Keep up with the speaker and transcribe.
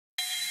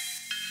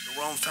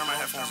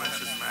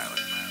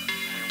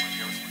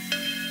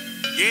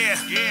Yeah.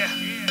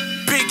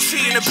 Big Chi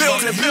in the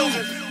building.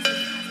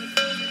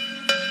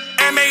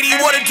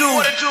 N9ne, what it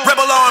do?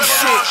 Rebel on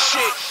shit.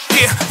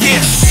 Yeah.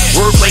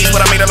 Wordplays,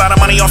 but I made a lot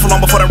of money off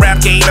long before the rap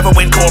game ever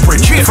went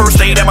corporate.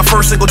 First day that my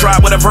first single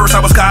dropped with a verse,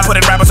 I was God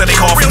putting rappers in their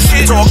coffin.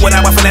 Talk when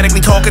I was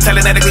phonetically talking,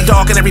 telenetically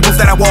talking. Every booth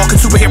that I walk,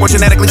 and superhero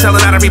genetically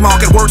selling out every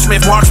market.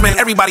 Wordsmith, marksman,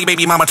 everybody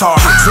baby mama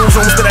talking.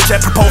 Zooms to that jet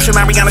propulsion,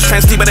 Mariana's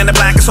trans deeper than the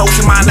blackest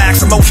ocean. Mind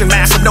lacks emotion,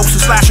 massive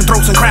notions, slashing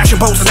throats and crashing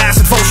boats and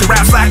acid motion.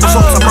 Rap slack the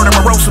souls, I'm murder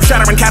morose,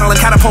 shattering cattle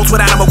and catapults with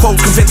animal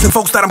quotes, convincing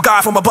folks that I'm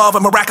God from above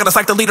and miraculous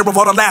like the leader of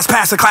all the last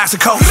pass and classic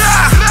codes.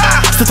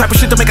 It's the type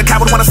of shit to make a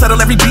coward wanna settle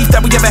every beef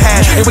that we ever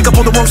had. And wake up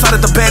on the wrong side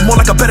of the bed, more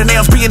like a bed of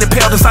nails being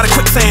impaled inside a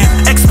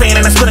quicksand. Expand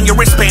and I spit on your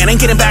wristband, ain't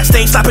getting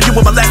backstage, slapping you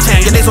with my left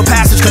hand. Your nasal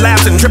passage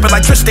collapsing, dripping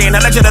like Tristan.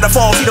 The legend of the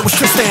fall, Chino was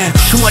Tristan.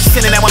 Too much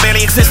sin and now I'm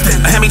barely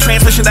existing. A Hemi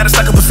transmission that is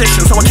stuck in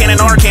position, so I can't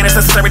ignore it. It's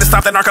necessary to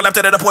stop that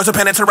narcoleptic at a poison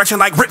pen insurrection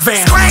like Rittz.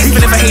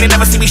 Even if I hate it,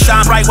 never see me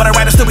shine bright. What I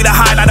write will still be the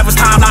highlight of his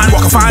timeline.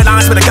 Walking fine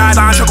lines with a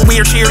guideline, choke a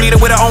weird cheerleader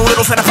with her own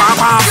little set of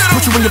pom-poms.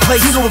 Put you in your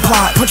place, usual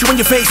plot. Punch you in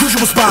your face,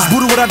 usual spot.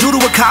 Brutal what I do to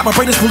a cop. My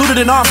brain is polluted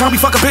and off. Trying to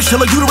be fuck a bitch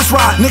till her uterus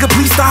rot. Nigga,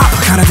 please stop.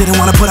 I kinda didn't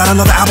wanna put out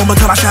another album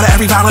until I shatter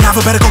every violent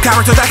alphabetical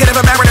character that could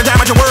ever merit to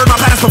damage a word. My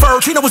planet's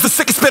preferred. Chino was the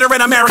sickest spitter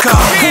in America.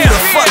 Who the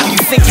fuck you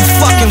think you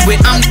fucking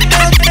with? I'm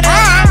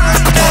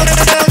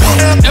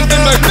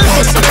N9ne.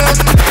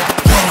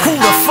 Who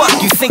the fuck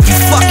you think you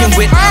fucking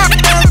with?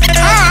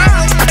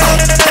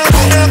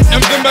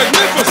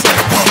 N9ne.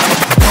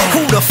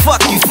 Who the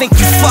fuck you think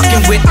you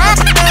fucking with?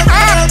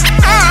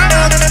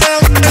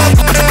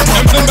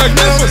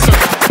 N9ne.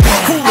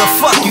 Who the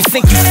fuck you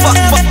think you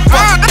fucking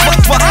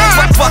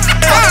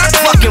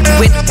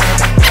with?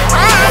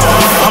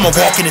 I'm a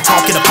walking and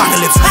talking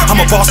apocalypse. I'm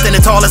a boss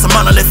standing tall as a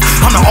monolith.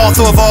 I'm the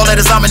author of all that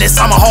is ominous.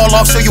 I'm a haul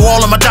off, show you all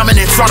of my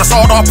dominance. Try to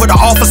start off with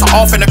an officer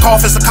off in the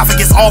coffin.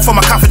 Sarcophagus all for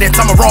my confidence.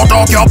 I'm a raw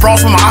dog, y'all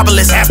brawls from my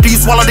obelisk. After you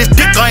swallow this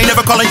dick, I ain't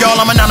never calling y'all,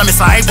 I'm anonymous.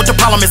 I ain't what the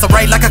problem is. I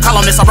write like a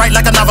columnist, I write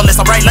like a novelist.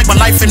 I write like my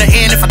life in the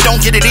end. If I don't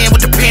get it in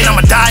with the pen,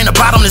 I'ma die in a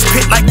bottomless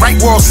pit like right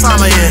where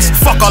Osama is.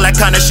 Fuck all that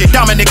kind of shit,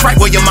 Dominic, right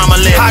where your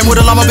mama live. I'm with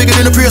a llama bigger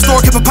than a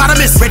prehistoric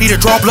hippopotamus. Ready to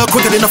draw blood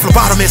quicker than a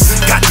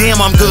phlebotomist. Goddamn,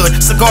 I'm good.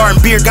 Cigar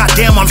and beer,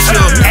 goddamn, I'm sure.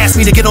 Ask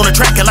me to get on the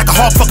track and like a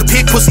hog fucking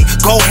pig pussy.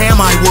 Go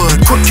ham, I would.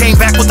 Crook came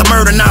back with the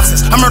murder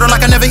nonsense. I murder like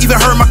I never even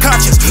heard my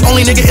conscience.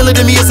 Only nigga iller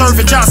than me is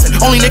Irvin Johnson.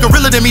 Only nigga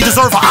realer than me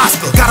deserve an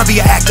Oscar. Gotta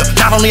be an actor,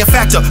 not only a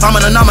factor. I'm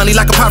an anomaly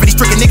like a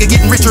poverty-stricken nigga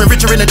getting richer and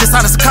richer in a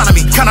dishonest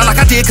economy. Kinda like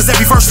I did, cause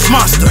every verse is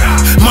monster.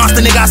 Monster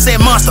nigga, I said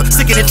monster.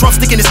 Sicker than Trump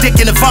sticking his dick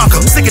in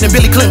Ivanka. Sicker than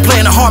Billy Clinton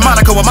playing a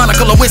harmonica. A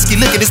Monica Lewinsky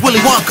licking his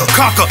Willy Wonka.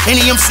 Conquer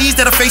any MCs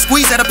that a face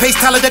squeeze at a pace.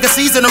 Talladega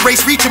seas in a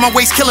race, reaching my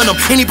waist, killing them.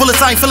 Any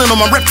bullets I ain't filling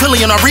them. I'm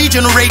reptilian, I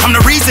regenerate. I'm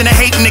the reason they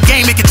hate in the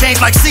game. It can change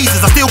like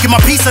seasons. I still get my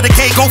piece of the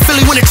cake. Go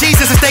Philly when the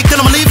cheese is a steak. Then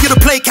I'ma leave you to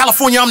play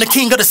California. I'm the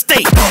king of the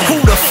state. Who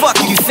the fuck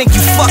you think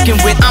you fucking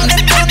with? I'm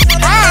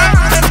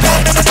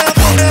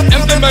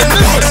N9ne.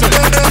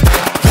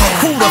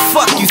 Who the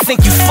fuck you think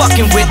you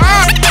fucking with?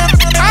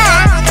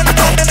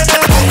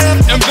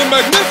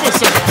 N9ne.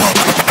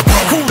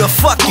 Who the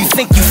fuck you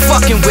think you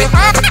fucking with?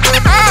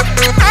 N9ne.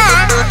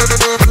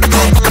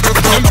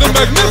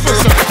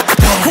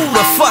 Who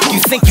the fuck you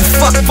think you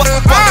fucking with?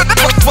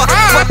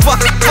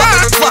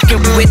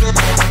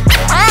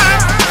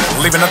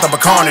 Leaving nothing but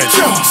carnage.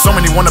 So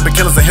many wannabe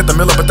killers that hit the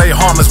miller, but they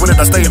harmless. With it,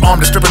 I stay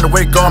armed and stripping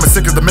away garments.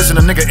 Sick as the mission,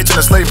 a nigga itching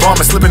a slave arm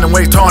and slipping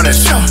away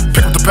tarnished.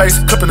 Pick up the pace,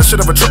 clipping the shit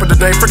of a tripper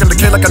today. Freaking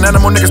decay like an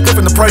animal, niggas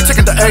sniffing the prey.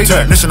 Ticking the A.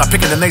 Technician, I pick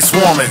it and they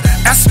swarming.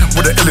 S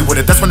with the illy with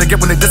it. That's when they get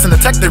when they diss in the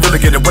tech, they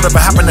really get it. Whatever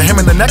happened to him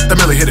in the neck, the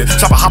millie hit it.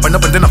 Chopper hopping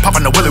up and then I'm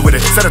popping the willy with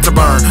it. Set it to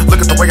burn. Look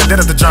at the way I did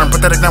it to germ.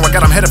 Pathetic now, I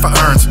got him headed for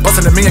earns.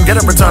 Busting at me and get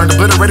it returned.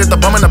 Obliterated the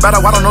bum in the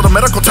battle, I don't know the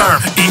medical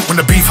term. Eat when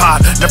the beef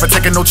hot, never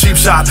taking no cheap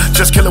shot.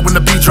 Just kill it when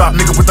the beat drop.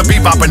 Nigga with the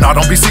beat bopping. Nah,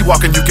 don't be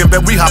sea-walking, you can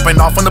bet we hopping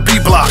off on the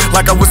B-block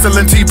like a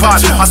whistling teapot.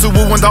 I said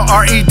woo when the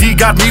R.E.D.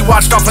 got me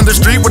watched off in the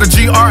street with a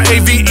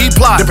G-R-A-V-E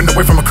plot. Dipping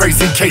away from a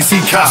crazy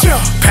KC cop.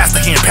 Pass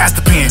the hand, pass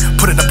the pen.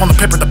 Put it up on the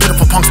paper, the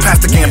pitiful punks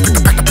passed again. Pick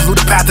the pack, the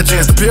polluted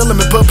pathogens. The peel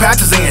limit, put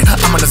patches in.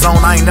 I'm in the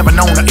zone, I ain't never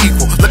known to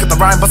equal. Look at the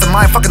rhyme, busting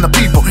mine, fucking the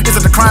people. Is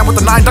it the crime with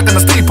the 9 ducking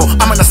the steeple?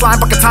 I'm in the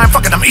slime bucket time,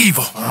 fucking I'm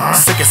evil.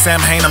 Sick as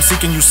Sam Hain, I'm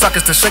seeking you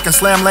suckers to shake and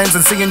slam lanes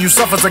and seeing you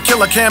suffer. A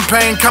killer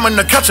campaign coming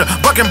to cut ya.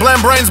 Bucking blam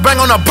brains, bang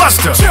on a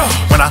buster.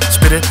 When I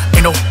spit it,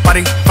 ain't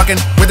nobody fucking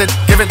with it.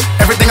 Give it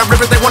everything I rip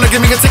it. They wanna give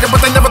me a ticket,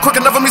 but they never quick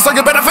enough for me, so you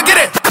better forget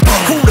it.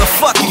 Who the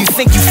fuck you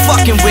think you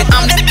fucking with?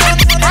 I'm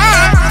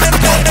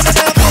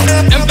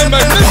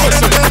N9ne.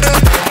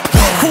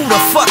 Who the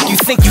fuck you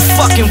think you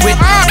fucking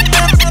with?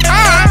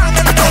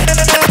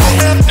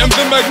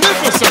 N9ne.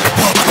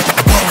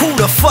 Who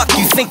the fuck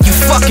you think you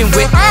fucking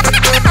with?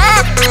 N9ne.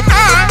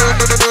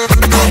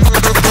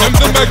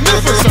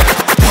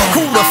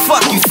 Who the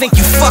fuck you think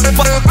you fucking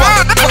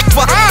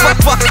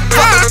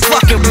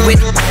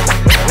with?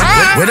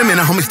 Wait a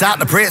minute, homie. me stop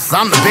the press.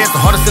 I'm the best, the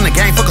hardest in the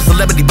game. Fuck a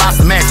celebrity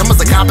boxing match. I'm as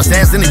accomplished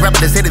as any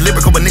rapper that's hit it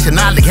lyrical, but nation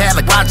not like had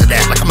like Roger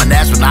that. Like I'm an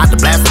astronaut, the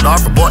blast it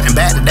off for boy and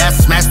bad to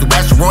dash, smash through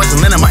asteroids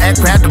and land in my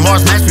aircraft. The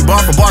Mars match me bar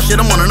for bar shit.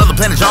 I'm on another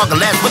planet, y'all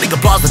can laugh, but they can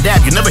applause the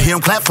dab. You never hear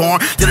him clap for him.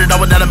 Did it all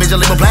without a major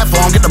label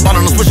platform. Get the ball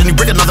on the switch and he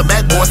break another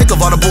backboard. Think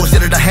of all the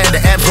bullshit that I had to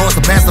absorb.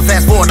 So pass the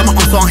fast forward. I'm my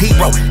own song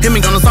hero. Hit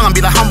me on the song and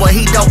be like, homeboy,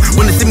 he dope.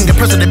 When they see me get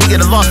pressed, they be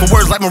getting lost for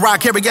words like Mariah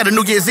Carey at a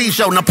New Year's Eve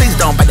show. Now please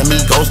don't bite the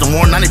Migos no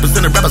more.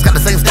 90% of rappers got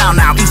the same style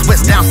now. East,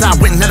 west, down,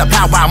 south, went and had a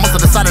powwow. Must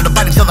have decided to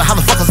bite each other. How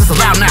the fuck is this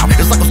allowed now?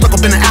 It's like I'm stuck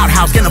up in the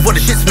outhouse. Can't avoid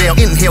the shit smell.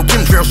 Inhale,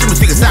 chemtrails, streaming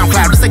speaking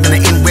SoundCloud. This ain't gonna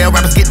end well.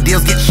 Rappers get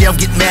deals, get shelved,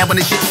 get mad when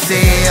the shit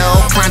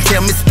sell.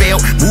 Clientele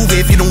misspelled. Move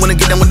it if you don't wanna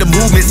get down with the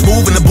movement.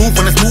 Smooth in the booth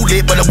when it's smooth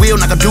lit, but I will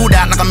knock a dude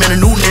out like I'm in a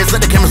new list.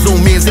 Let the camera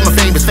zoom in, see my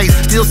famous face.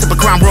 Still sip a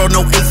Crown World,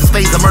 no ace of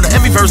spades. I murder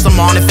every verse I'm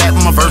on. In fact,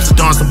 when my verse is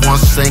done, someone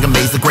should sing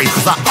Amazing Grace.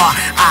 Cause I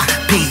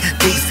R.I.P.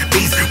 Peace,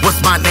 peace. What's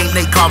my name?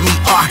 They call me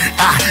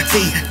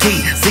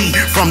R.I.T.T.Z.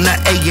 From the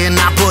A and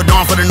I put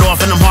on for the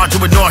north, and I'm hard to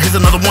ignore. Here's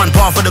another one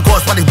par for the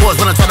course. Why these boys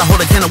wanna try to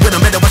hold a candle with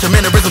them? Better watch your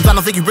mannerisms. I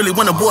don't think you really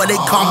want a boy. They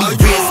call me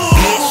Rittz,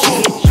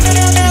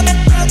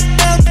 bitch.